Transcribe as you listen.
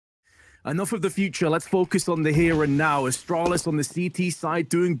Enough of the future, let's focus on the here and now. Astralis on the CT side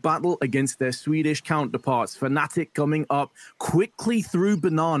doing battle against their Swedish counterparts. Fnatic coming up quickly through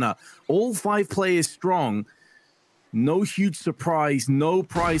Banana. All 5 players strong. No huge surprise, no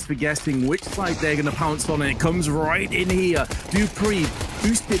prize for guessing which side they're going to pounce on, and it comes right in here. dupreeh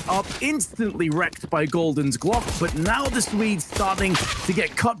boosted up, instantly wrecked by Golden's Glock, but now the Swedes starting to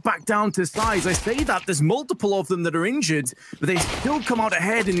get cut back down to size. I say that, there's multiple of them that are injured, but they still come out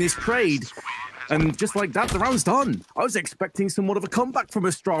ahead in this trade. And just like that, the round's done. I was expecting somewhat of a comeback from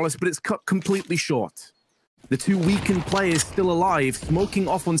Astralis, but it's cut completely short. The 2 weakened players still alive, smoking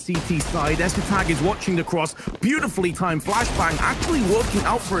off on CT side. Tag is watching the cross. Beautifully timed flashbang, actually working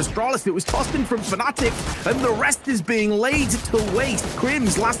out for Astralis. It was tossed in from Fnatic, and the rest is being laid to waste.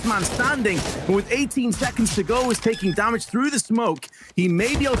 Crims, last man standing, and with 18 seconds to go, is taking damage through the smoke. He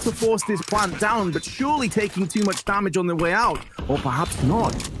may be able to force this plant down, but surely taking too much damage on the way out. Or perhaps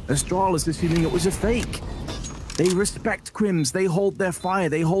not. Astralis assuming it was a fake. They respect Crims, they hold their fire,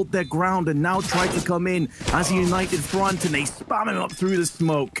 they hold their ground, and now try to come in as a united front, and they spam him up through the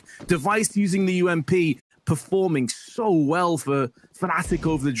smoke. Device using the UMP, performing so well for Fnatic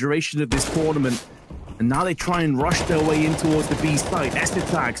over the duration of this tournament. And now they try and rush their way in towards the B site.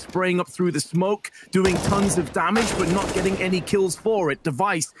 Tag spraying up through the smoke, doing tons of damage, but not getting any kills for it.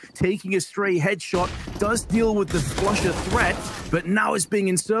 Device taking a stray headshot, does deal with the flusher threat, but now is being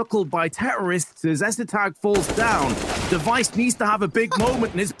encircled by terrorists as Tag falls down. Device needs to have a big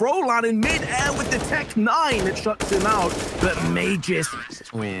moment, and it's Brolan in mid-air with the Tech 9 that shuts him out. But magisk,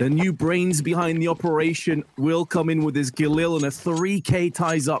 the new brains behind the operation, will come in with his Galil, and a 3K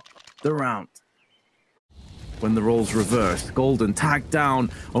ties up the round. When the roles reverse, Golden tagged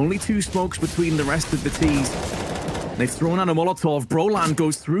down, only 2 smokes between the rest of the T's. They've thrown out a Molotov. Brolan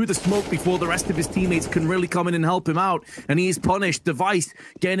goes through the smoke before the rest of his teammates can really come in and help him out, and he is punished. Device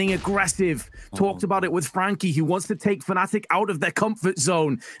getting aggressive. Talked about it with Frankie, who wants to take Fnatic out of their comfort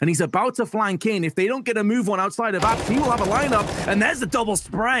zone, and he's about to flank in. If they don't get a move on outside of Apps, he will have a lineup, and there's a double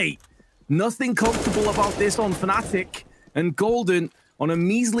spray. Nothing comfortable about this on Fnatic, and Golden, on a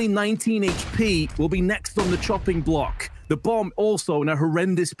measly 19 HP, will be next on the chopping block. The bomb also in a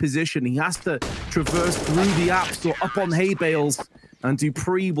horrendous position. He has to traverse through the apps or up on hay bales, and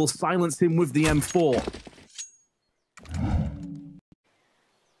dupreeh will silence him with the M4.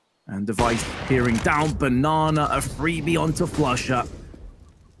 And Device peering down Banana, a freebie onto Flusher.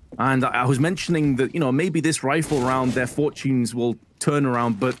 And I was mentioning that, you know, maybe this rifle round, their fortunes will turn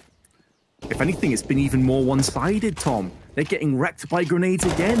around, but if anything, it's been even more one-sided, Tom. They're getting wrecked by grenades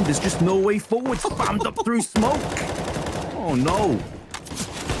again. There's just no way forward. Spammed up through smoke. Oh, no.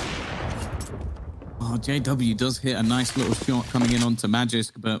 Oh, JW does hit a nice little shot coming in onto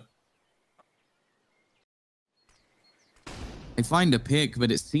magisk, but they find a pick,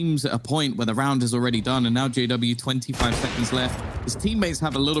 but it seems at a point where the round is already done, and now JW 25 seconds left. His teammates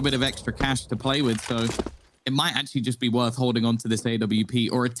have a little bit of extra cash to play with, so it might actually just be worth holding on to this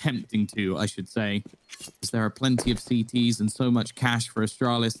AWP, or attempting to, I should say, because there are plenty of CTs and so much cash for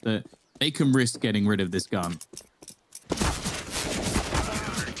Astralis that they can risk getting rid of this gun.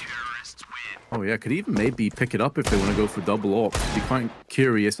 Oh yeah, could even maybe pick it up if they want to go for double AWP. Be quite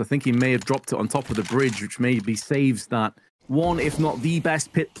curious. I think he may have dropped it on top of the bridge, which maybe saves that. One, if not the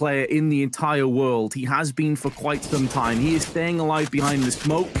best pit player in the entire world. He has been for quite some time. He is staying alive behind the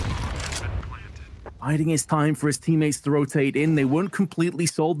smoke. Biding his time for his teammates to rotate in. They weren't completely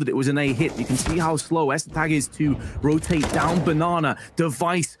sold that it was an A hit. You can see how slow Tag is to rotate down Banana.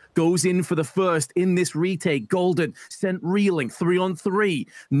 Device goes in for the first in this retake. Golden sent reeling, 3-on-3.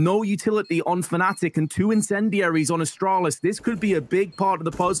 No utility on Fnatic and 2 incendiaries on Astralis. This could be a big part of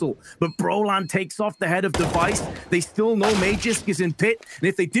the puzzle. But Brolan takes off the head of Device. They still know magisk is in pit. And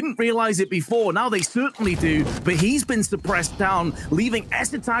if they didn't realize it before, now they certainly do. But he's been suppressed down, leaving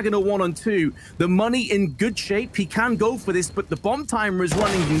Tag in a 1-on-2. The money in good shape, he can go for this, but the bomb timer is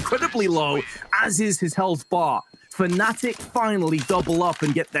running incredibly low, as is his health bar. Fnatic finally double up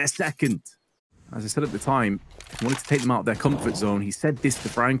and get their second. As I said at the time, he wanted to take them out of their comfort zone. He said this to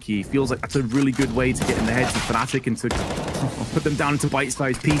Frankie. He feels like that's a really good way to get in the heads of Fnatic and to put them down into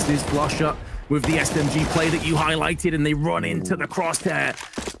bite-sized pieces. Flusher with the SMG play that you highlighted, and they run into the crosshair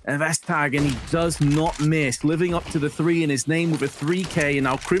of Tag, and he does not miss, living up to the 3 in his name with a 3K. And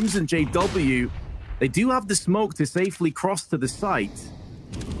now Crimson JW, they do have the smoke to safely cross to the site,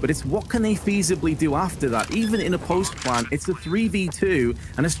 but it's what can they feasibly do after that? Even in a post plan, it's a 3v2,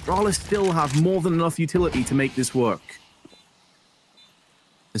 and Astralis still have more than enough utility to make this work.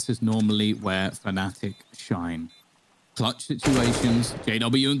 This is normally where Fnatic shine. Clutch situations,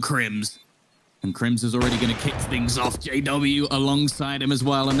 JW and Crims. And Crims is already going to kick things off. JW alongside him as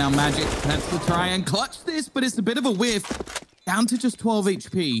well. And now magisk has to try and clutch this, but it's a bit of a whiff. Down to just 12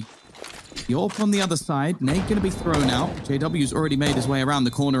 HP. The AWP on the other side. Nate going to be thrown out. JW's already made his way around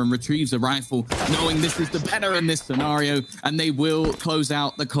the corner and retrieves a rifle, knowing this is the better in this scenario. And they will close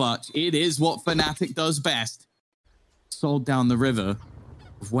out the clutch. It is what Fnatic does best. Sold down the river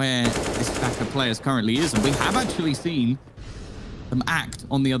of where this stack of players currently is. And we have actually seen them act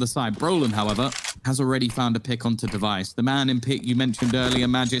on the other side. Brolin, however, has already found a pick onto device. The man in pick you mentioned earlier,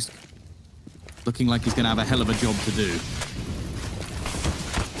 magisk, looking like he's going to have a hell of a job to do.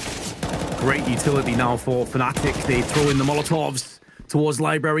 Great utility now for Fnatic. They throw in the Molotovs towards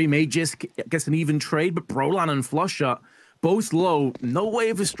Library. magisk gets an even trade, but Brolan and Flusher both low. No way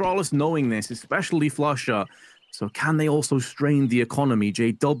of Astralis knowing this, especially Flusher. So can they also strain the economy?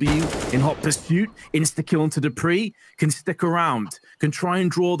 JW in hot pursuit, insta-kill into Dupree, can stick around, can try and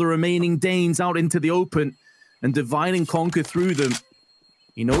draw the remaining Danes out into the open and divide and conquer through them.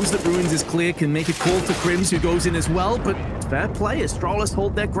 He knows that Ruins is clear, can make a call to Crims, who goes in as well, but fair play, Astralis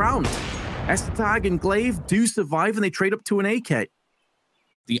hold their ground. Estag and Glaive do survive, and they trade up to an AK.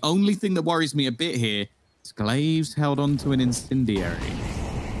 The only thing that worries me a bit here is Glaive's held on to an incendiary.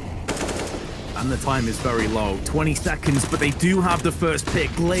 And the time is very low, 20 seconds, but they do have the first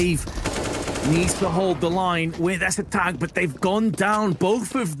pick. Glaive needs to hold the line with Estag, but they've gone down,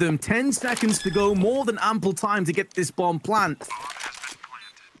 both of them. 10 seconds to go, more than ample time to get this bomb plant.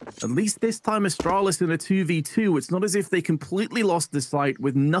 At least this time Astralis in a 2v2. It's not as if they completely lost the site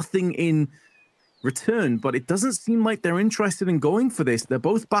with nothing in return, but it doesn't seem like they're interested in going for this. They're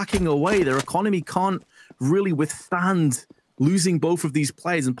both backing away. Their economy can't really withstand losing both of these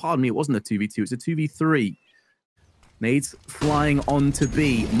players. And pardon me, it wasn't a 2v2, it's a 2v3. Nades flying on to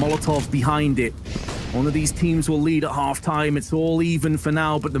B. Molotov behind it. One of these teams will lead at halftime. It's all even for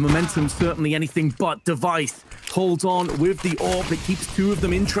now, but the momentum's certainly anything but. Device holds on with the AWP. It keeps two of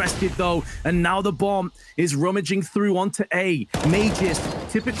them interested, though. And now the bomb is rummaging through onto A. magisk,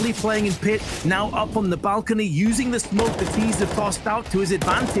 typically playing in pit, now up on the balcony, using the smoke the teaser tossed out to his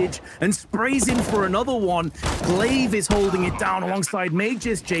advantage, and sprays in for another one. Glaive is holding it down alongside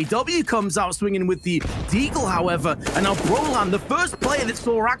magisk. JW comes out swinging with the deagle, however. And now Brolan, the first player that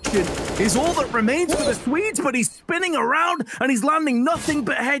saw action, is all that remains for the Swedes, but he's spinning around and he's landing nothing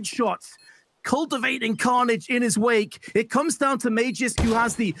but headshots, cultivating carnage in his wake. It comes down to magisk, who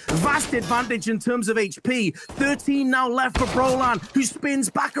has the vast advantage in terms of HP. 13 now left for Brolan, who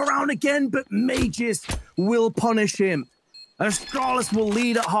spins back around again, but magisk will punish him. Astralis will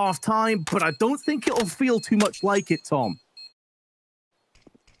lead at halftime, but I don't think it'll feel too much like it, Tom.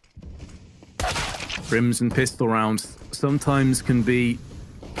 Crimson pistol rounds sometimes can be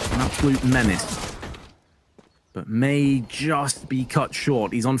an absolute menace, but may just be cut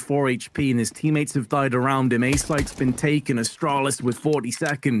short. He's on 4 HP and his teammates have died around him. A-site's been taken. Astralis with 40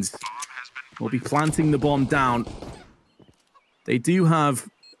 seconds will be planting the bomb down. They do have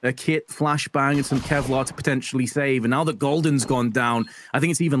a kit, flashbang, and some Kevlar to potentially save. And now that Golden's gone down, I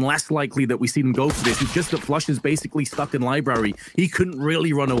think it's even less likely that we see them go for this. It's just that Flush is basically stuck in Library. He couldn't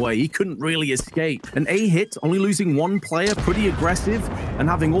really run away. He couldn't really escape. An A hit, only losing one player, pretty aggressive, and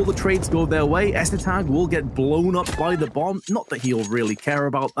having all the trades go their way. Estag will get blown up by the bomb. Not that he'll really care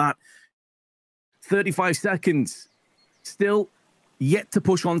about that. 35 seconds. Still yet to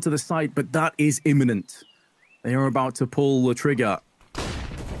push onto the site, but that is imminent. They are about to pull the trigger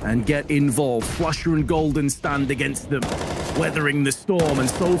and get involved. Flusher and Golden stand against them, weathering the storm, and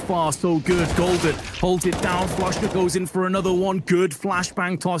so far so good. Golden holds it down. Flusher goes in for another one. Good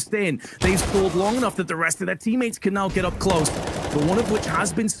flashbang tossed in. They've stalled long enough that the rest of their teammates can now get up close, but one of which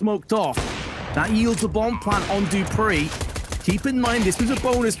has been smoked off. That yields a bomb plant on Dupree. Keep in mind, this was a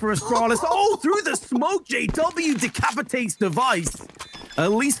bonus for Astralis. Oh, through the smoke, JW decapitates Device.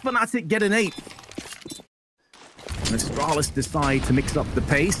 At least Fnatic get an 8. Astralis decide to mix up the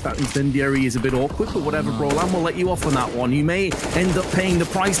pace. That incendiary is a bit awkward, but whatever, Brolan will let you off on that one. You may end up paying the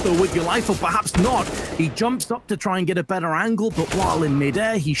price, though, with your life, or perhaps not. He jumps up to try and get a better angle, but while in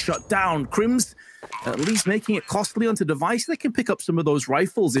midair, he's shut down. Crims, at least making it costly onto Device. They can pick up some of those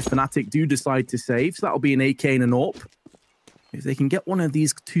rifles if Fnatic do decide to save, so that'll be an AK and an AWP. If they can get one of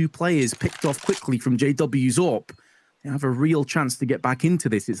these two players picked off quickly from JW's AWP, they have a real chance to get back into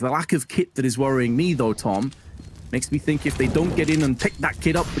this. It's the lack of kit that is worrying me, though, Tom. Makes me think if they don't get in and pick that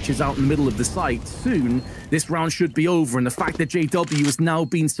kid up, which is out in the middle of the site, soon this round should be over. And the fact that JW has now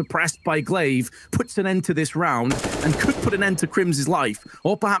been suppressed by Glaive puts an end to this round and could put an end to Crim's life.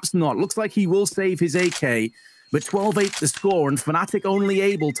 Or perhaps not. Looks like he will save his AK. But 12-8 the score, and Fnatic only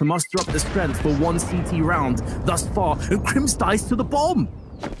able to muster up the strength for one CT round thus far. And Crims dies to the bomb.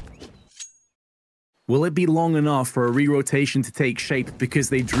 Will it be long enough for a re-rotation to take shape? Because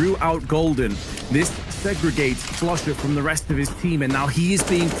they drew out Golden. This segregates Flusher from the rest of his team, and now he is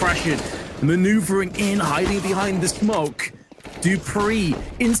being pressured, maneuvering in, hiding behind the smoke. dupreeh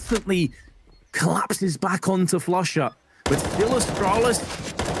instantly collapses back onto Flusher, but still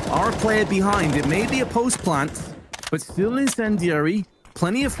Astralis are a player behind. It may be a post plant, but still incendiary.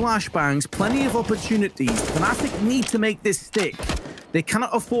 Plenty of flashbangs, plenty of opportunities. Fnatic need to make this stick. They cannot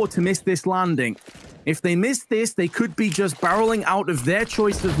afford to miss this landing. If they miss this, they could be just barreling out of their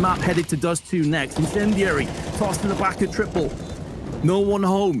choice of map headed to Dust 2 next. Incendiary, tossed to the back of triple. No one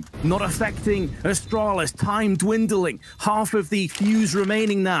home, not affecting Astralis. Time dwindling, half of the fuse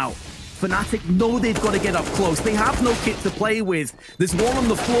remaining now. Fnatic know they've got to get up close. They have no kit to play with. There's one on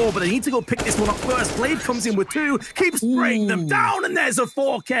the floor, but they need to go pick this one up first. Blade comes in with 2, keeps spraying them down, and there's a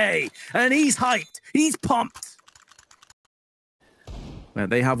 4K. And he's hyped, he's pumped. Man,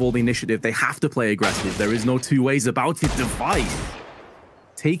 they have all the initiative. They have to play aggressive. There is no two ways about it. Device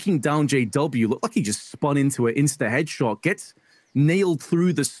taking down JW. Looked like he just spun into an insta headshot. Gets nailed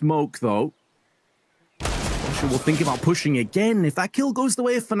through the smoke, though. We'll think about pushing again. If that kill goes the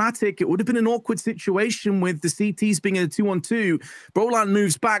way of Fnatic, it would have been an awkward situation with the CTs being in a 2-on-2. Brolan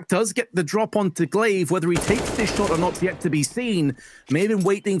moves back, does get the drop onto Glaive. Whether he takes this shot or not is yet to be seen. May have been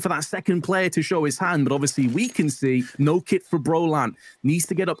waiting for that second player to show his hand, but obviously we can see no kit for Brolan. Needs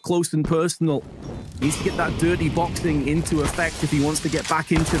to get up close and personal. Needs to get that dirty boxing into effect if he wants to get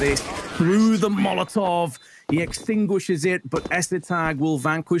back into this. Through the Molotov. He extinguishes it, but Essetag will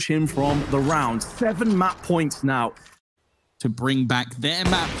vanquish him from the round. 7 map points now. To bring back their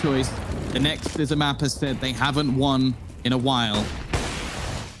map choice. The next is a map, as said, they haven't won in a while.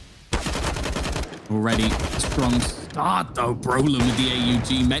 Already a strong start, though. Brolan with the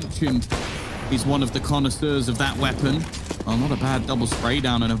AUG mentioned. He's one of the connoisseurs of that weapon. Oh, not a bad double spray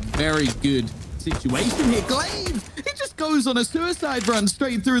down and a very good situation here. Glaive, he just goes on a suicide run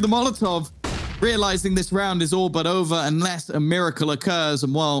straight through the Molotov. Realizing this round is all but over unless a miracle occurs.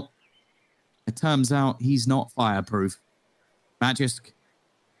 And, well, it turns out he's not fireproof. Magisk,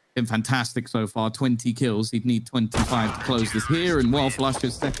 been fantastic so far. 20 kills. He'd need 25 to close this here. And, well,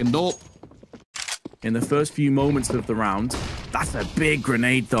 Flusher's second AWP. In the first few moments of the round, that's a big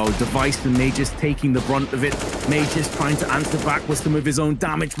grenade, though. Device and Magisk taking the brunt of it. Magisk trying to answer back with some of his own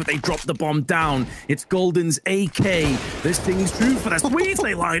damage, but they drop the bomb down. It's Golden's AK. This thing's true for the Swedes.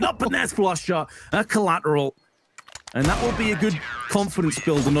 They line up, and there's Flusher, a collateral. And that will be a good confidence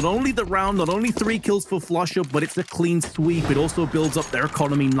builder. Not only the round, not only 3 kills for Flusher, but it's a clean sweep. It also builds up their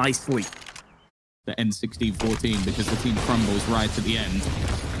economy nicely. The end 16-14 because the team crumbles right at the end.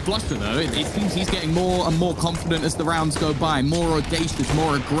 Flusher, though, it seems he's getting more and more confident as the rounds go by. More audacious,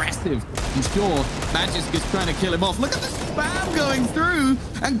 more aggressive. I'm sure Magisk is trying to kill him off. Look at the spam going through.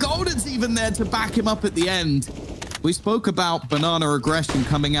 And Golden's even there to back him up at the end. We spoke about banana aggression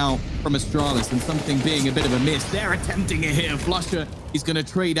coming out from Astralis and something being a bit of a miss. They're attempting it here. Flusher, he's going to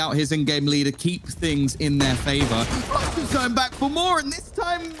trade out his in-game lead to keep things in their favor. Flusher's going back for more, and this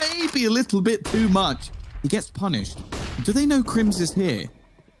time maybe a little bit too much. He gets punished. Do they know Crims is here?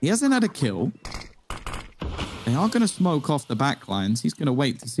 He hasn't had a kill. They are going to smoke off the back lines. He's going to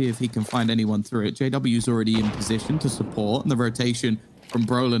wait to see if he can find anyone through it. JW's already in position to support, and the rotation from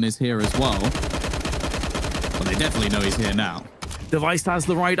Brolan is here as well. Well, they definitely know he's here now. Device has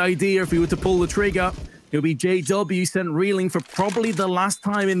the right idea. If he were to pull the trigger, it'll be JW sent reeling for probably the last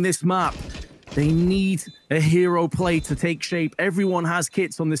time in this map. They need a hero play to take shape. Everyone has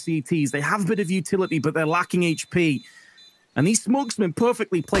kits on the CTs. They have a bit of utility, but they're lacking HP. And these smokesmen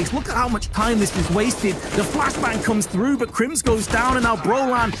perfectly placed. Look at how much time this is wasted. The flashbang comes through, but Crims goes down, and now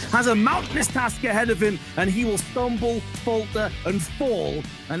Brolan has a mountainous task ahead of him, and he will stumble, falter, and fall.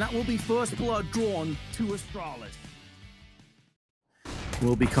 And that will be first blood drawn to Astralis.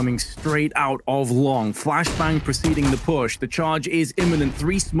 Will be coming straight out of long. Flashbang preceding the push. The charge is imminent.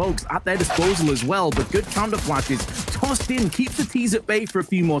 3 smokes at their disposal as well, but good counter flashes tossed in. Keeps the T's at bay for a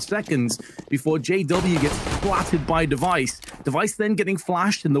few more seconds before JW gets splattered by Device. Device then getting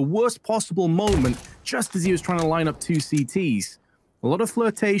flashed in the worst possible moment, just as he was trying to line up 2 CTs. A lot of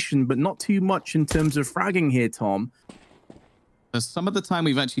flirtation, but not too much in terms of fragging here, Tom. Some of the time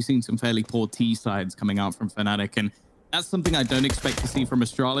we've actually seen some fairly poor T sides coming out from Fnatic, and that's something I don't expect to see from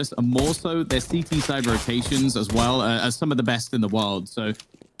Astralis, and more so their CT side rotations as well as some of the best in the world. So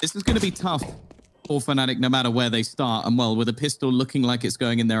this is going to be tough for Fnatic no matter where they start. And well, with a pistol looking like it's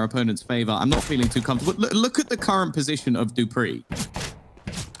going in their opponent's favor, I'm not feeling too comfortable. Look at the current position of dupreeh.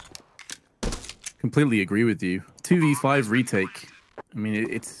 Completely agree with you. 2v5 retake. I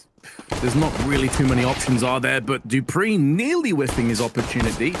mean, there's not really too many options, are there? But dupreeh nearly whiffing his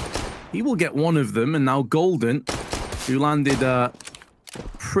opportunity. He will get one of them, and now Golden, who landed a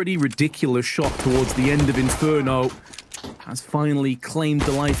pretty ridiculous shot towards the end of Inferno, has finally claimed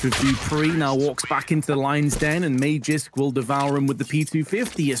the life of Dupree. Now walks back into the Lion's Den, and magisk will devour him with the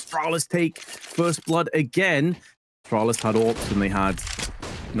P250. Astralis take first blood again. Astralis had AWPs, and they had,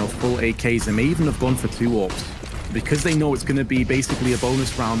 you know, full AKs, and may even have gone for 2 AWPs. Because they know it's going to be basically a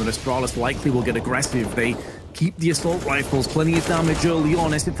bonus round, and Astralis likely will get aggressive. They keep the assault rifles, plenty of damage early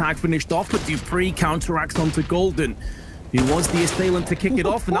on. Attack finished off, but Dupree counteracts onto Golden. He was the assailant to kick it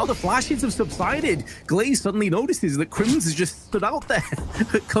off, and now the flashes have subsided. Glaze suddenly notices that Crims has just stood out there.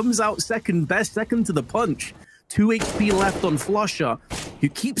 It comes out second best, second to the punch. 2 HP left on Flusher, who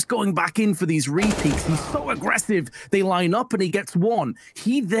keeps going back in for these repeats. He's so aggressive. They line up and he gets one.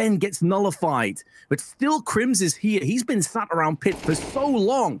 He then gets nullified. But still, Crims is here. He's been sat around pit for so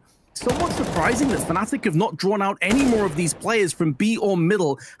long. Somewhat surprising that Fnatic have not drawn out any more of these players from B or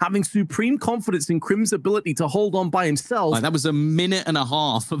middle, having supreme confidence in Crim's ability to hold on by himself. That was a minute and a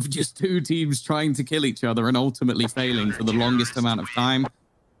half of just 2 teams trying to kill each other and ultimately failing for the longest amount of time.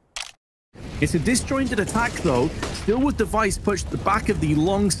 It's a disjointed attack, though. Still with Device pushed the back of the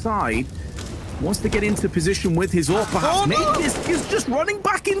long side. Wants to get into position with his AWP, perhaps. magisk is just running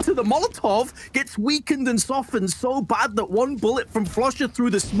back into the Molotov. Gets weakened and softened so bad that one bullet from Flusher through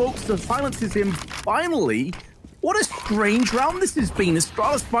the smoke silences him finally. What a strange round this has been.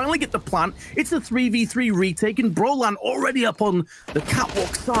 Astralis finally get the plant. It's a 3v3 retake, and Brolan, already up on the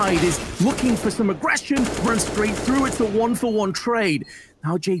catwalk side, is looking for some aggression. Runs straight through. It's a 1-for-1 trade.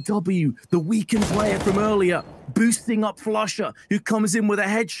 Now JW, the weakened player from earlier, boosting up Flusher, who comes in with a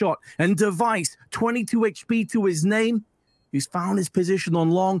headshot, and Device, 22 HP to his name, who's found his position on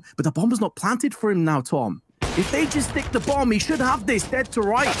long, but the bomb is not planted for him now, Tom. If they just stick the bomb, he should have this dead to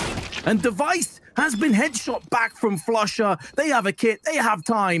right. And Device has been headshot back from Flusher. They have a kit, they have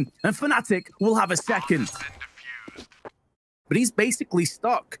time, and Fnatic will have a second. But he's basically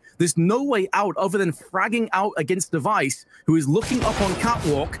stuck. There's no way out other than fragging out against Device, who is looking up on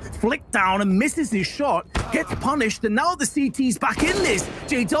catwalk, flick down and misses his shot, gets punished, and now the CT's back in this.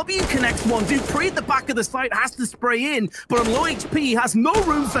 JW connects one. Dupree at the back of the site has to spray in, but on low HP, he has no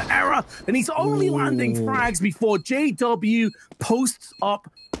room for error, and he's only landing frags before JW posts up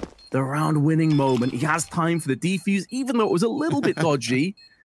the round-winning moment. He has time for the defuse, even though it was a little bit dodgy.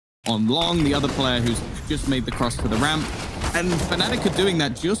 On long, the other player who's just made the cross to the ramp. And Fnatic are doing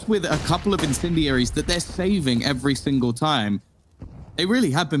that just with a couple of incendiaries that they're saving every single time. They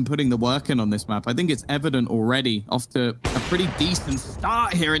really have been putting the work in on this map. I think it's evident already off to a pretty decent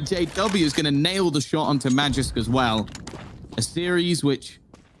start here. And JW is going to nail the shot onto magisk as well. A series which,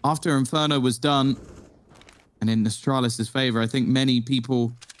 after Inferno was done, and in Astralis' favor, I think many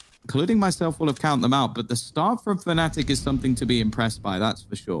people, including myself, will have counted them out. But the start from Fnatic is something to be impressed by, that's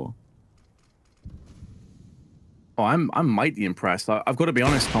for sure. Oh, I'm mighty impressed. I've got to be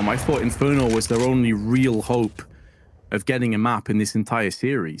honest, Tom. I thought Inferno was their only real hope of getting a map in this entire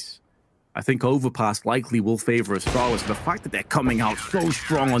series. I think Overpass likely will favor Astralis. The fact that they're coming out so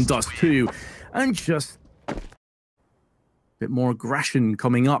strong on Dust 2 and just a bit more aggression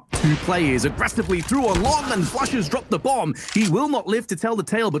coming up. 2 players aggressively through on long, and Flusher's dropped the bomb. He will not live to tell the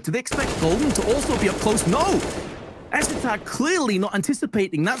tale, but do they expect Golden to also be up close? No! Attack clearly not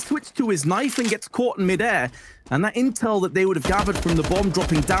anticipating that, switch to his knife and gets caught in midair. And that intel that they would have gathered from the bomb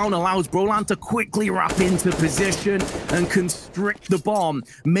dropping down allows Brolan to quickly wrap into position and constrict the bomb.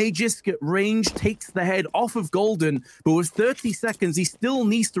 magisk at range takes the head off of Golden, but with 30 seconds, he still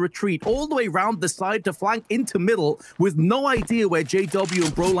needs to retreat all the way around the side to flank into middle with no idea where JW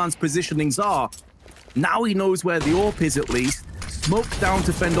and Brolan's positionings are. Now he knows where the AWP is at least. Smoke down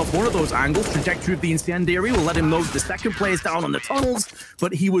to fend off one of those angles. Trajectory of the incendiary will let him know the second player's down on the tunnels,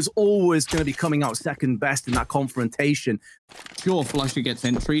 but he was always going to be coming out second best in that confrontation. Sure, Flusher gets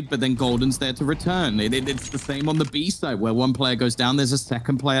entry'd, but then Golden's there to return. It's the same on the B side, where one player goes down, there's a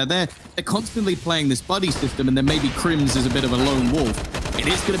second player there. They're constantly playing this buddy system, and then maybe Crims is a bit of a lone wolf. It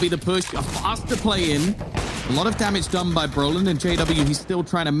is going to be the push, a faster play in. A lot of damage done by Brolan, and JW, he's still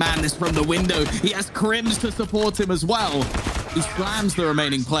trying to man this from the window. He has Crims to support him as well. He slams the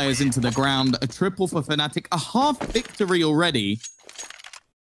remaining players into the ground. A triple for Fnatic, a half victory already.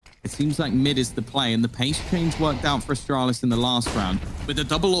 It seems like mid is the play, and the pace change worked out for Astralis in the last round. With the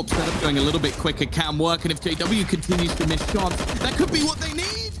double AWP setup going a little bit quicker, can work, and if JW continues to miss shots, that could be what they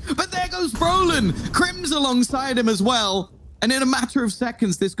need. But there goes Brolan. Crims alongside him as well. And in a matter of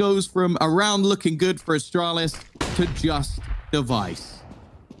seconds, this goes from a round looking good for Astralis to just Device.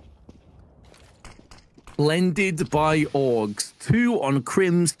 Blended by Orgs. 2 on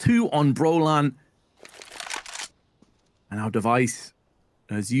Crims, 2 on Brolan. And now Device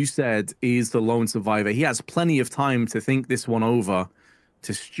as you said, is the lone survivor. He has plenty of time to think this one over,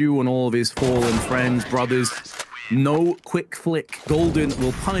 to stew on all of his fallen friends, brothers. No quick flick. Golden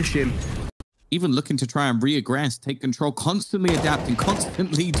will punish him. Even looking to try and re-aggress, take control, constantly adapting,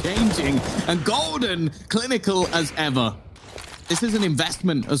 constantly changing, and Golden clinical as ever. This is an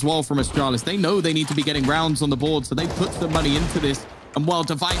investment as well from Astralis. They know they need to be getting rounds on the board, so they put some money into this. And while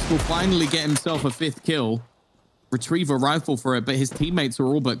Device will finally get himself a 5th kill, retrieve a rifle for it, but his teammates are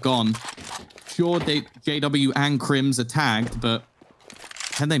all but gone. Sure, JW and Crims are tagged, but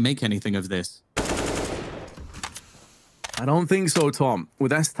can they make anything of this? I don't think so, Tom.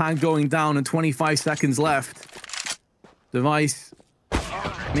 With S-Tag going down and 25 seconds left, Device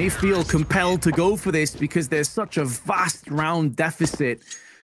may feel compelled to go for this because there's such a vast round deficit.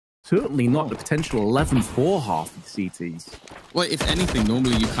 Certainly not the potential 11-4 half of the CTs. Well, if anything,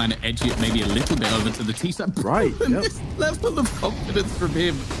 normally you kind of edge it maybe a little bit over to the T side. Right. Yep. This level of confidence from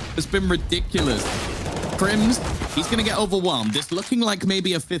him has been ridiculous. Crims, he's going to get overwhelmed. It's looking like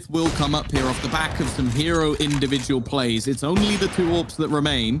maybe a 5th will come up here off the back of some hero individual plays. It's only the 2 AWPs that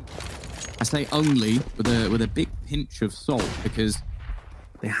remain. I say only with a big pinch of salt because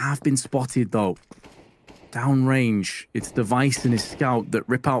they have been spotted though. Downrange, it's Device and his scout that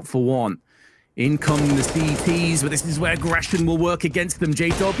rip out for one. In come the CTs, but this is where aggression will work against them.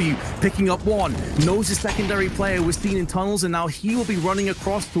 JW picking up one, knows the secondary player was seen in tunnels, and now he will be running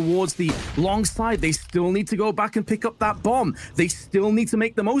across towards the long side. They still need to go back and pick up that bomb. They still need to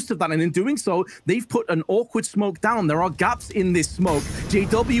make the most of that, and in doing so, they've put an awkward smoke down. There are gaps in this smoke.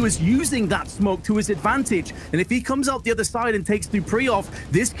 JW is using that smoke to his advantage, and if he comes out the other side and takes Dupree off,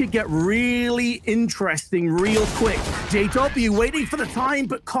 this could get really interesting real quick. JW waiting for the time,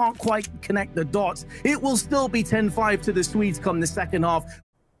 but can't quite connect the dots. It will still be 10-5 to the Swedes come the second half.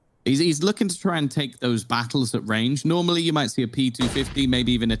 He's looking to try and take those battles at range. Normally, you might see a P250,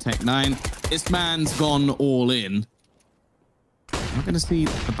 maybe even a Tech 9. This man's gone all in. Not going to see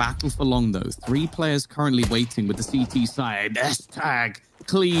the battle for long, though. 3 players currently waiting with the CT side. S-Tag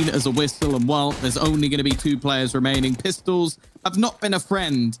clean as a whistle. And, well, there's only going to be 2 players remaining. Pistols have not been a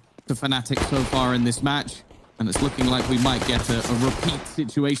friend to Fnatic so far in this match. And it's looking like we might get a repeat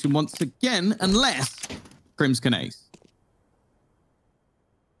situation once again, unless Crims can ace.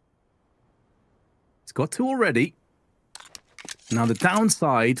 He's got 2 already. Now, the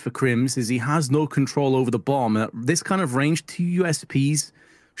downside for Crims is he has no control over the bomb. At this kind of range, 2 USPs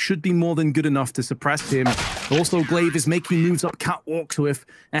should be more than good enough to suppress him. Also, Glaive is making moves up catwalk, so if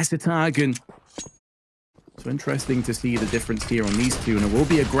S-Tag and... So interesting to see the difference here on these 2, and it will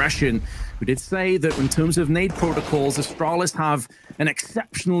be aggression. We did say that in terms of nade protocols, Astralis have an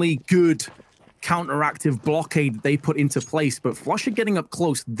exceptionally good counteractive blockade that they put into place, but flusha getting up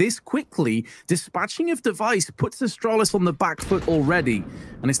close this quickly, dispatching of Device puts Astralis on the back foot already,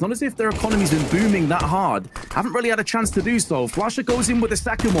 and it's not as if their economy's been booming that hard. Haven't really had a chance to do so. flusha goes in with a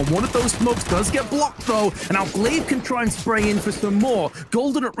second one. One of those smokes does get blocked though, and now Glaive can try and spray in for some more.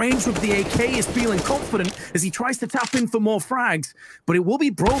 Golden at range with the AK is feeling confident as he tries to tap in for more frags, but it will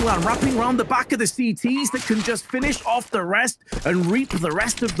be Brolan wrapping around the back of the CTs that can just finish off the rest and reap the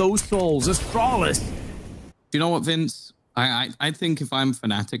rest of those souls. Astralis. Do you know what, Vince? I think if I'm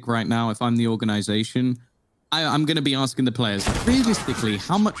Fnatic right now, if I'm the organization, I'm going to be asking the players, realistically,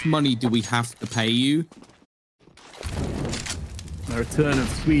 how much money do we have to pay you? A return of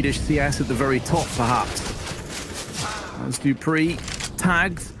Swedish CS at the very top, perhaps. As Dupree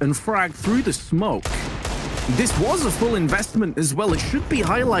tagged and fragged through the smoke. This was a full investment as well. It should be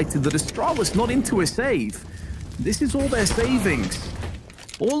highlighted that Astralis not into a save. This is all their savings.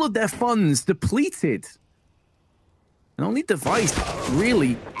 All of their funds depleted. And only Device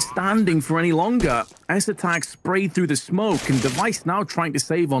really standing for any longer. S-Tag sprayed through the smoke, and Device now trying to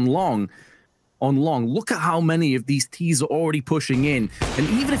save on long. Look at how many of these T's are already pushing in. And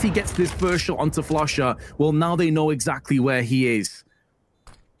even if he gets this first shot onto flusha, well, now they know exactly where he is.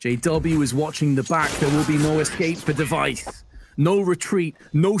 JW is watching the back. There will be no escape for Device. No retreat,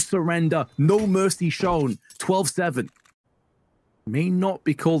 no surrender, no mercy shown. 12-7. May not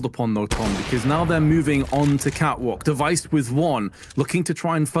be called upon though, Tom, because now they're moving on to catwalk. Device with 1, looking to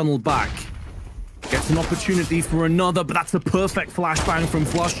try and funnel back. Gets an opportunity for another, but that's a perfect flashbang from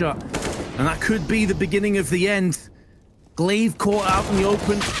flusha. And that could be the beginning of the end. Glaive caught out in the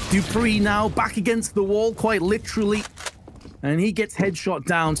open. Dupree now back against the wall, quite literally. And he gets headshot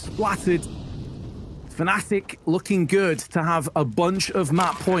down, splattered. Fnatic looking good to have a bunch of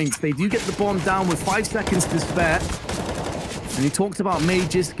map points. They do get the bomb down with 5 seconds to spare. And he talked about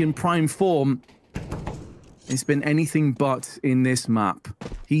magisk in prime form. It's been anything but in this map.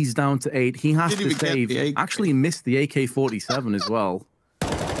 He's down to 8. He has to save. Actually missed the AK-47 as well.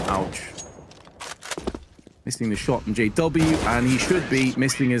 Ouch. Missing the shot from JW, and he should be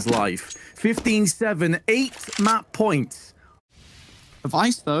missing his life. 15-7, 8 map points.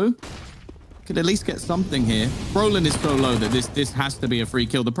 Vice, though, could at least get something here. Brolin is so low that this has to be a free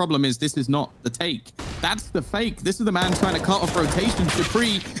kill. The problem is this is not the take. That's the fake. This is the man trying to cut off rotations.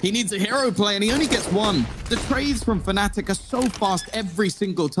 Dupree, he needs a hero play, and he only gets one. The trades from Fnatic are so fast every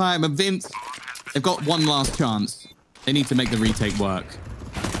single time. And Vince, they've got one last chance. They need to make the retake work.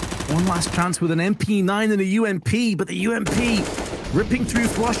 One last chance with an MP9 and a UMP, but the UMP ripping through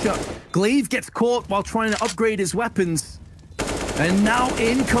Flusher. Glaive gets caught while trying to upgrade his weapons. And now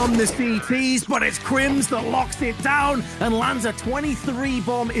in come the CTs, but it's Crims that locks it down and lands a 23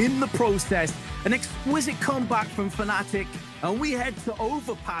 bomb in the process. An exquisite comeback from Fnatic, and we head to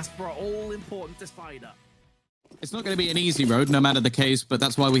Overpass for our all-important decider. It's not going to be an easy road, no matter the case, but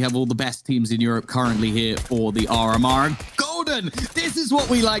that's why we have all the best teams in Europe currently here for the RMR. Golden! This is what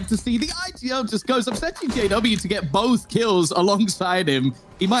we like to see. The IGL just goes. I'm setting JW to get both kills alongside him.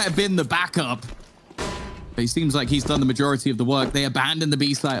 He might have been the backup, but it seems like he's done the majority of the work. They abandoned the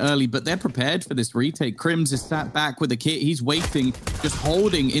B site early, but they're prepared for this retake. Crims is sat back with a kit. He's waiting, just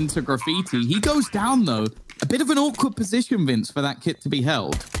holding into Graffiti. He goes down, though. A bit of an awkward position, Vince, for that kit to be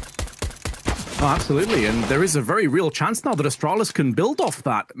held. Oh, absolutely, and there is a very real chance now that Astralis can build off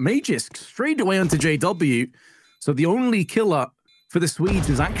that. Magisk straight away onto JW. So the only killer for the Swedes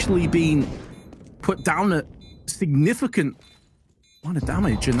has actually been put down at significant amount of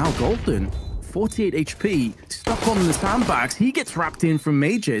damage, and now Golden, 48 HP, stuck on the sandbags. He gets wrapped in from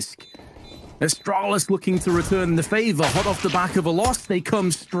Magisk. Astralis looking to return the favor. Hot off the back of a loss, they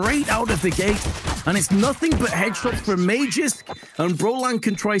come straight out of the gate. And it's nothing but headshots from Magisk. And Brolan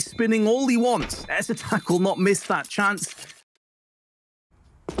can try spinning all he wants. Attack will not miss that chance.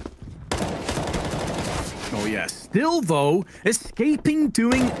 Oh yeah, still though, escaping,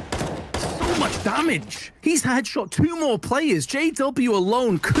 doing so much damage. He's headshot 2 more players. JW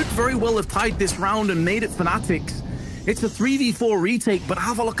alone could very well have tied this round and made it Fnatic's. It's a 3v4 retake, but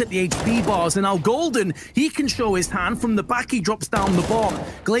have a look at the HP bars. And now Golden, he can show his hand. From the back, he drops down the bomb.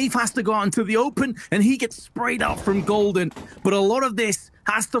 Glaive has to go out into the open, and he gets sprayed out from Golden. But a lot of this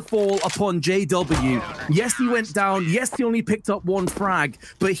has to fall upon JW. Yes, he went down. Yes, he only picked up 1 frag,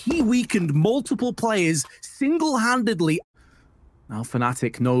 but he weakened multiple players single-handedly. Now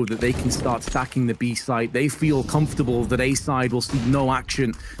Fnatic know that they can start stacking the B side. They feel comfortable that A side will see no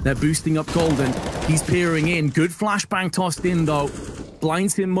action. They're boosting up Golden. He's peering in. Good flashbang tossed in though.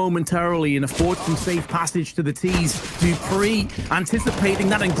 Blinds him momentarily and affords some safe passage to the T's. Dupree anticipating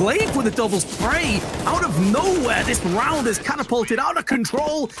that, and Glaive with a double spray. Out of nowhere, this round is catapulted out of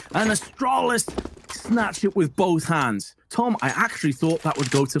control, and Astralis snatch it with both hands. Tom, I actually thought that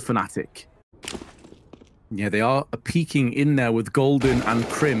would go to Fnatic. Yeah, they are peeking in there with Golden and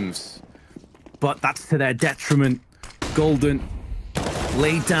Crims, but that's to their detriment. Golden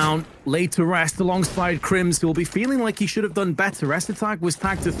laid down, laid to rest alongside Crims, who will be feeling like he should have done better. Attack was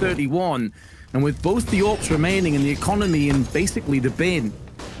tagged to 31, and with both the AWPs remaining and the economy in basically the bin,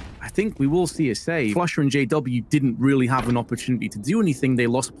 I think we will see a save. Flusher and JW didn't really have an opportunity to do anything. They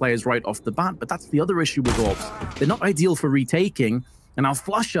lost players right off the bat, but that's the other issue with AWPs. They're not ideal for retaking, and now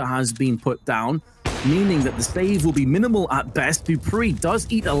Flusher has been put down, meaning that the save will be minimal at best. Dupree does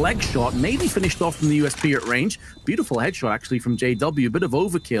eat a leg shot, maybe finished off from the USP at range. Beautiful headshot actually from JW, a bit of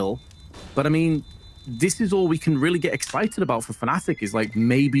overkill. But I mean, this is all we can really get excited about for Fnatic, is like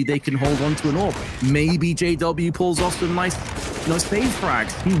maybe they can hold on to an AWP. Maybe JW pulls off some nice, save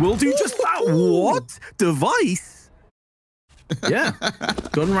frags. He will do just that. What? Device? Yeah,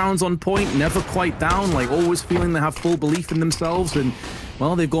 gun rounds on point, never quite down, like always feeling they have full belief in themselves. And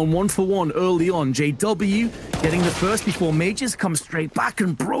well, they've gone 1 for 1 early on. JW getting the first before Mages comes straight back,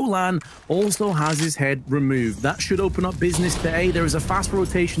 and Brolan also has his head removed. That should open up business to A. There is a fast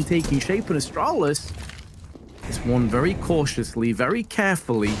rotation taking shape, and Astralis is won very cautiously, very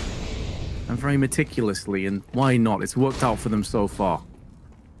carefully, and very meticulously. And why not? It's worked out for them so far.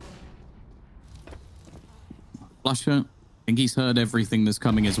 Flusher, I think he's heard everything that's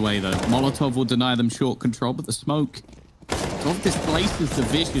coming his way, though. Molotov will deny them short control, but the smoke sort of displaces the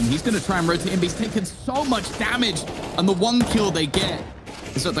vision. He's going to try and rotate him, but he's taken so much damage, and the 1 kill they get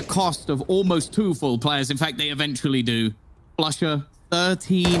is at the cost of almost 2 full players. In fact, they eventually do. Flusher,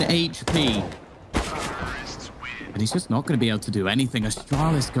 13 HP. But he's just not going to be able to do anything.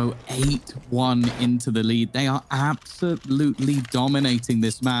 Astralis go 8-1 into the lead. They are absolutely dominating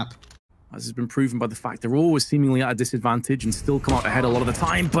this map. As has been proven by the fact they're always seemingly at a disadvantage and still come out ahead a lot of the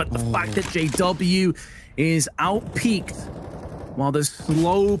time. But the fact that JW is out-peaked while the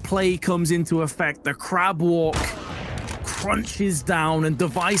slow play comes into effect, the crab walk crunches down, and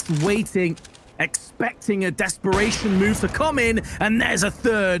Device waiting, expecting a desperation move to come in, and there's a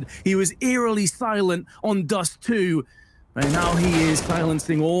third. He was eerily silent on Dust 2, and now he is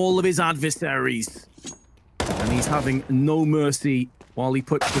silencing all of his adversaries. And he's having no mercy while he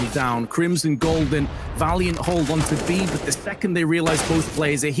puts them down. Crimson Golden, valiant hold onto B, but the second they realize both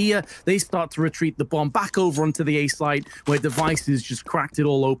players are here, they start to retreat the bomb back over onto the A site, where Devices just cracked it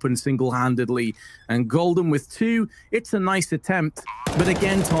all open single-handedly. And Golden with 2, it's a nice attempt. But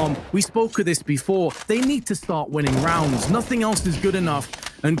again, Tom, we spoke of this before. They need to start winning rounds. Nothing else is good enough.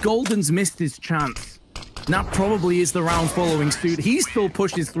 And Golden's missed his chance. That probably is the round following suit. He still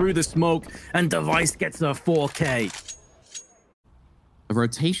pushes through the smoke, and Device gets a 4K. The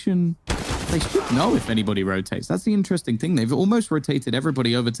rotation, they should know if anybody rotates. That's the interesting thing. They've almost rotated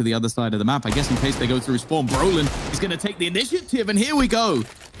everybody over to the other side of the map. I guess in case they go through spawn, Brolin is going to take the initiative, and here we go.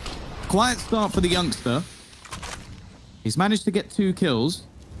 Quiet start for the youngster. He's managed to get 2 kills.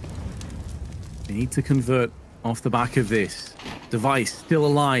 They need to convert off the back of this. Device still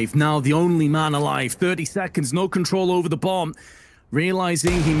alive, now the only man alive. 30 seconds, no control over the bomb.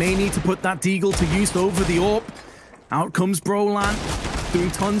 Realizing he may need to put that Deagle to use over the AWP. Out comes Brolan,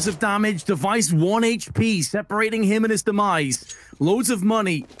 doing tons of damage. Device 1 HP, separating him and his demise. Loads of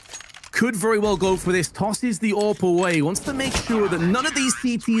money. Could very well go for this. Tosses the AWP away. Wants to make sure that none of these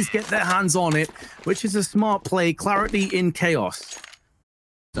CTs get their hands on it, which is a smart play. Clarity in chaos.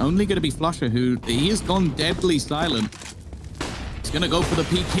 It's only going to be Flusher, who he has gone deadly silent. He's going to go for the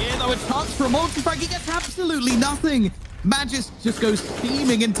peek here, though. A chance for a multi-frag. He gets absolutely nothing. Magisk just goes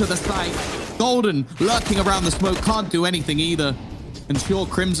steaming into the site. Golden lurking around the smoke, can't do anything either. And sure,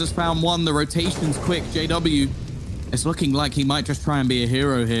 Crims has found one. The rotation's quick. JW is looking like he might just try and be a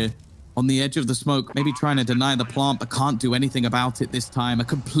hero here. On the edge of the smoke, maybe trying to deny the plant, but can't do anything about it this time. A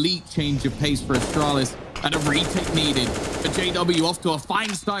complete change of pace for Astralis, and a retake needed. But JW off to a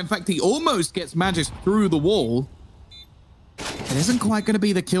fine start. In fact, he almost gets Magisk through the wall. It isn't quite going to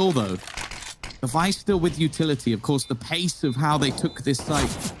be the kill, though. Device still with utility. Of course, the pace of how they took this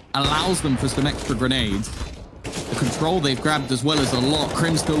site allows them for some extra grenades. The control they've grabbed as well as a lot.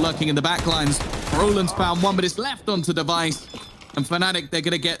 Crim still lurking in the backlines. Roland's found one, but it's left onto Device. And Fnatic, they're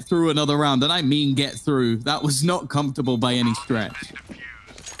going to get through another round. And I mean get through. That was not comfortable by any stretch.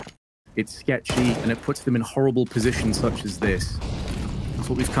 It's sketchy, and it puts them in horrible positions such as this. That's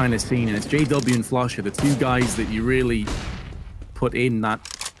what we've kind of seen. And it's JW and Flusher, the 2 guys that you really put in that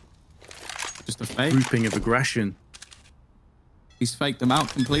just a fake grouping of aggression. He's faked them out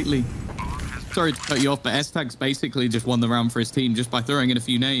completely. Sorry to cut you off, but S-Tag's basically just won the round for his team just by throwing in a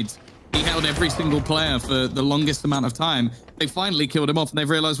few nades. He held every single player for the longest amount of time. They finally killed him off, and they've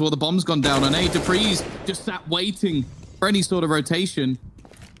realized, well, the bomb's gone down on A. Dupree's just sat waiting for any sort of rotation.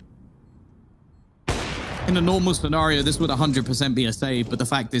 In a normal scenario, this would 100% be a save, but the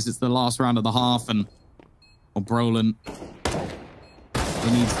fact is it's the last round of the half, and Brolin,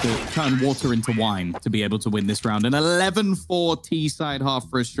 he needs to turn water into wine to be able to win this round. An 11-4 T-side half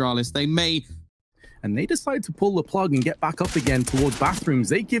for Astralis. They may... And they decide to pull the plug and get back up again towards bathrooms.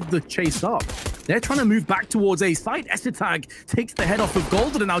 They give the chase up. They're trying to move back towards A site. Essetag takes the head off of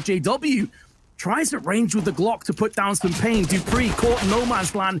Golden, and now JW tries at range with the Glock to put down some pain. Dupree caught in no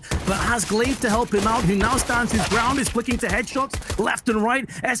man's land, but has Glaive to help him out, who now stands his ground, is flicking to headshots left and right.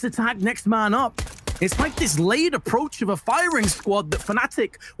 Essetag next man up. It's like this layered approach of a firing squad that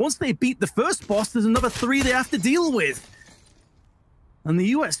Fnatic, once they beat the first boss, there's another 3 they have to deal with. And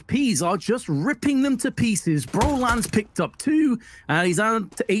the USPs are just ripping them to pieces. Brolan's picked up 2, and he's down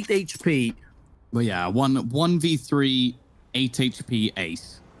to 8 HP. Well, yeah, 1v3, 8 HP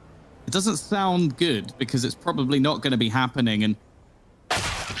ace. It doesn't sound good because it's probably not going to be happening. And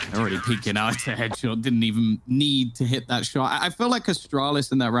already peeking out to headshot. Didn't even need to hit that shot. I feel like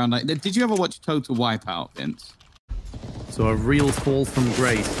Astralis in that round. Did you ever watch Total Wipeout, Vince? So a real fall from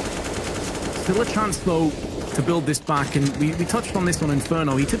grace. Still a chance, though, to build this back. And we touched on this on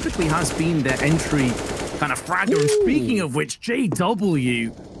Inferno. He typically has been their entry kind of fragger. And speaking of which,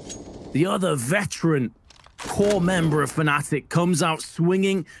 JW, the other veteran core member of Fnatic, comes out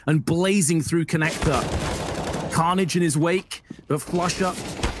swinging and blazing through connector. Carnage in his wake, but Flusher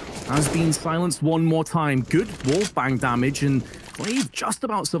has been silenced one more time. Good wall bang damage, and Glaive just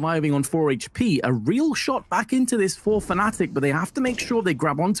about surviving on 4 HP. A real shot back into this for Fnatic, but they have to make sure they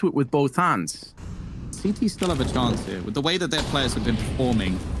grab onto it with both hands. CT still have a chance here. With the way that their players have been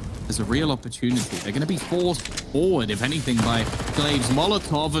performing, there's a real opportunity. They're going to be forced forward, if anything, by Glaive's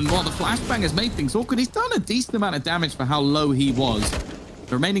Molotov, and while the flashbang has made things awkward, he's done a decent amount of damage for how low he was.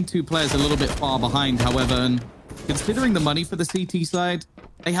 The remaining 2 players a little bit far behind, however, and considering the money for the CT side,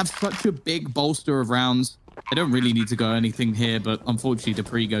 they have such a big bolster of rounds. They don't really need to go anything here, but unfortunately,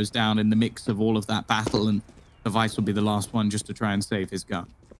 Dupree goes down in the mix of all of that battle, and Device will be the last one just to try and save his gun.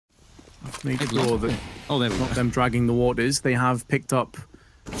 Make sure that there we go. them dragging the waters. They have picked up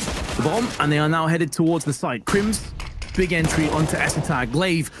the bomb, and they are now headed towards the site. Crims, big entry onto Esatag.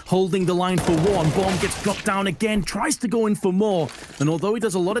 Glaive holding the line for one. Bomb gets dropped down again, tries to go in for more. And although he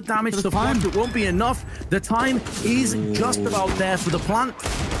does a lot of damage to Flash, it won't be enough. The time is just about there for the plant,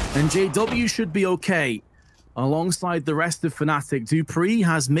 and JW should be okay. Alongside the rest of Fnatic, Dupree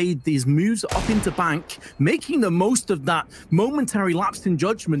has made these moves up into bank, making the most of that momentary lapse in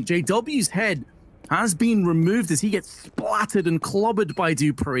judgment. JW's head has been removed as he gets splattered and clobbered by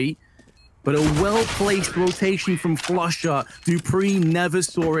Dupree. But a well-placed rotation from Flusher. Dupree never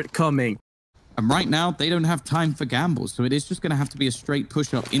saw it coming. And right now, they don't have time for gambles, so it is just going to have to be a straight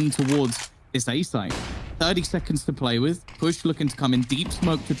push-up in towards this A site. 30 seconds to play with. Push looking to come in. Deep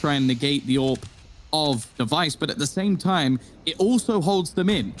smoke to try and negate the AWP of Device, but at the same time, it also holds them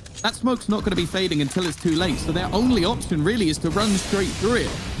in. That smoke's not going to be fading until it's too late, so their only option really is to run straight through it.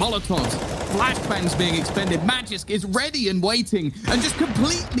 Molotovs, flashbangs being expended. Magisk is ready and waiting and just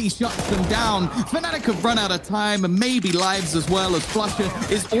completely shuts them down. Fnatic have run out of time and maybe lives as well, as Flusher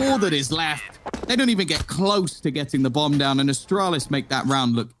is all that is left. They don't even get close to getting the bomb down, and Astralis make that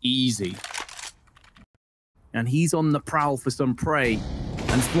round look easy. And he's on the prowl for some prey.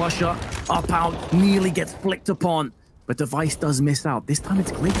 And Flusher, up out, nearly gets flicked upon. But Device does miss out. This time it's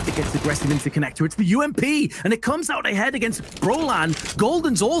Glaive that gets aggressive into connector. It's the UMP, and it comes out ahead against Brolan.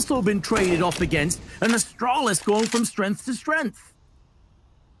 Golden's also been traded off against, and Astralis going from strength to strength.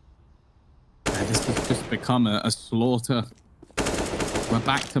 Yeah, this has just become a slaughter. We're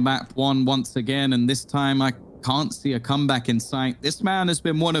back to map one once again, and this time I can't see a comeback in sight. This man has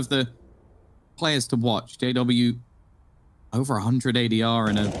been one of the players to watch. JW over 100 ADR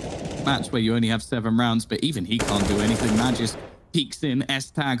in a match where you only have 7 rounds, but even he can't do anything. Magisk peeks in,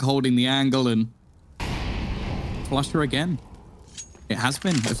 S-Tag holding the angle, and Flusher again. It has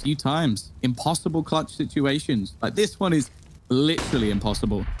been a few times. Impossible clutch situations. Like, this one is literally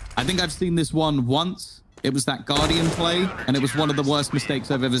impossible. I think I've seen this one once. It was that Guardian play, and it was one of the worst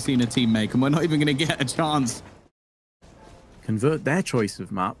mistakes I've ever seen a team make, and we're not even going to get a chance. Convert their choice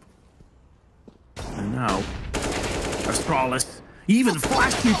of map. And now Astralis, even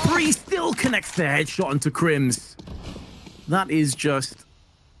Flash Dupree still connects the headshot into Crims. That is just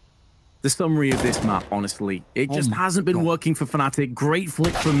the summary of this map, honestly. It just hasn't been working for Fnatic. Great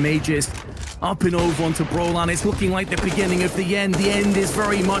flick from magisk. Up and over onto Brolan. It's looking like the beginning of the end. The end is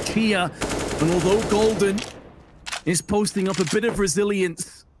very much here. And although Golden is posting up a bit of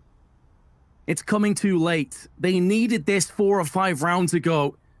resilience, it's coming too late. They needed this 4 or 5 rounds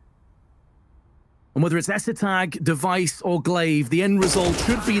ago. And whether it's Esatag, Device, or Glaive, the end result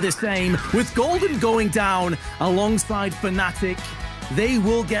should be the same. With Golden going down alongside Fnatic, they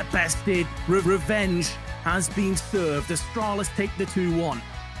will get bested. Revenge has been served. Astralis take the 2-1.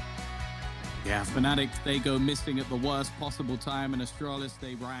 Yeah, Fnatic, they go missing at the worst possible time, and Astralis,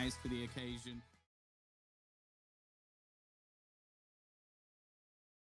 they rise to the occasion.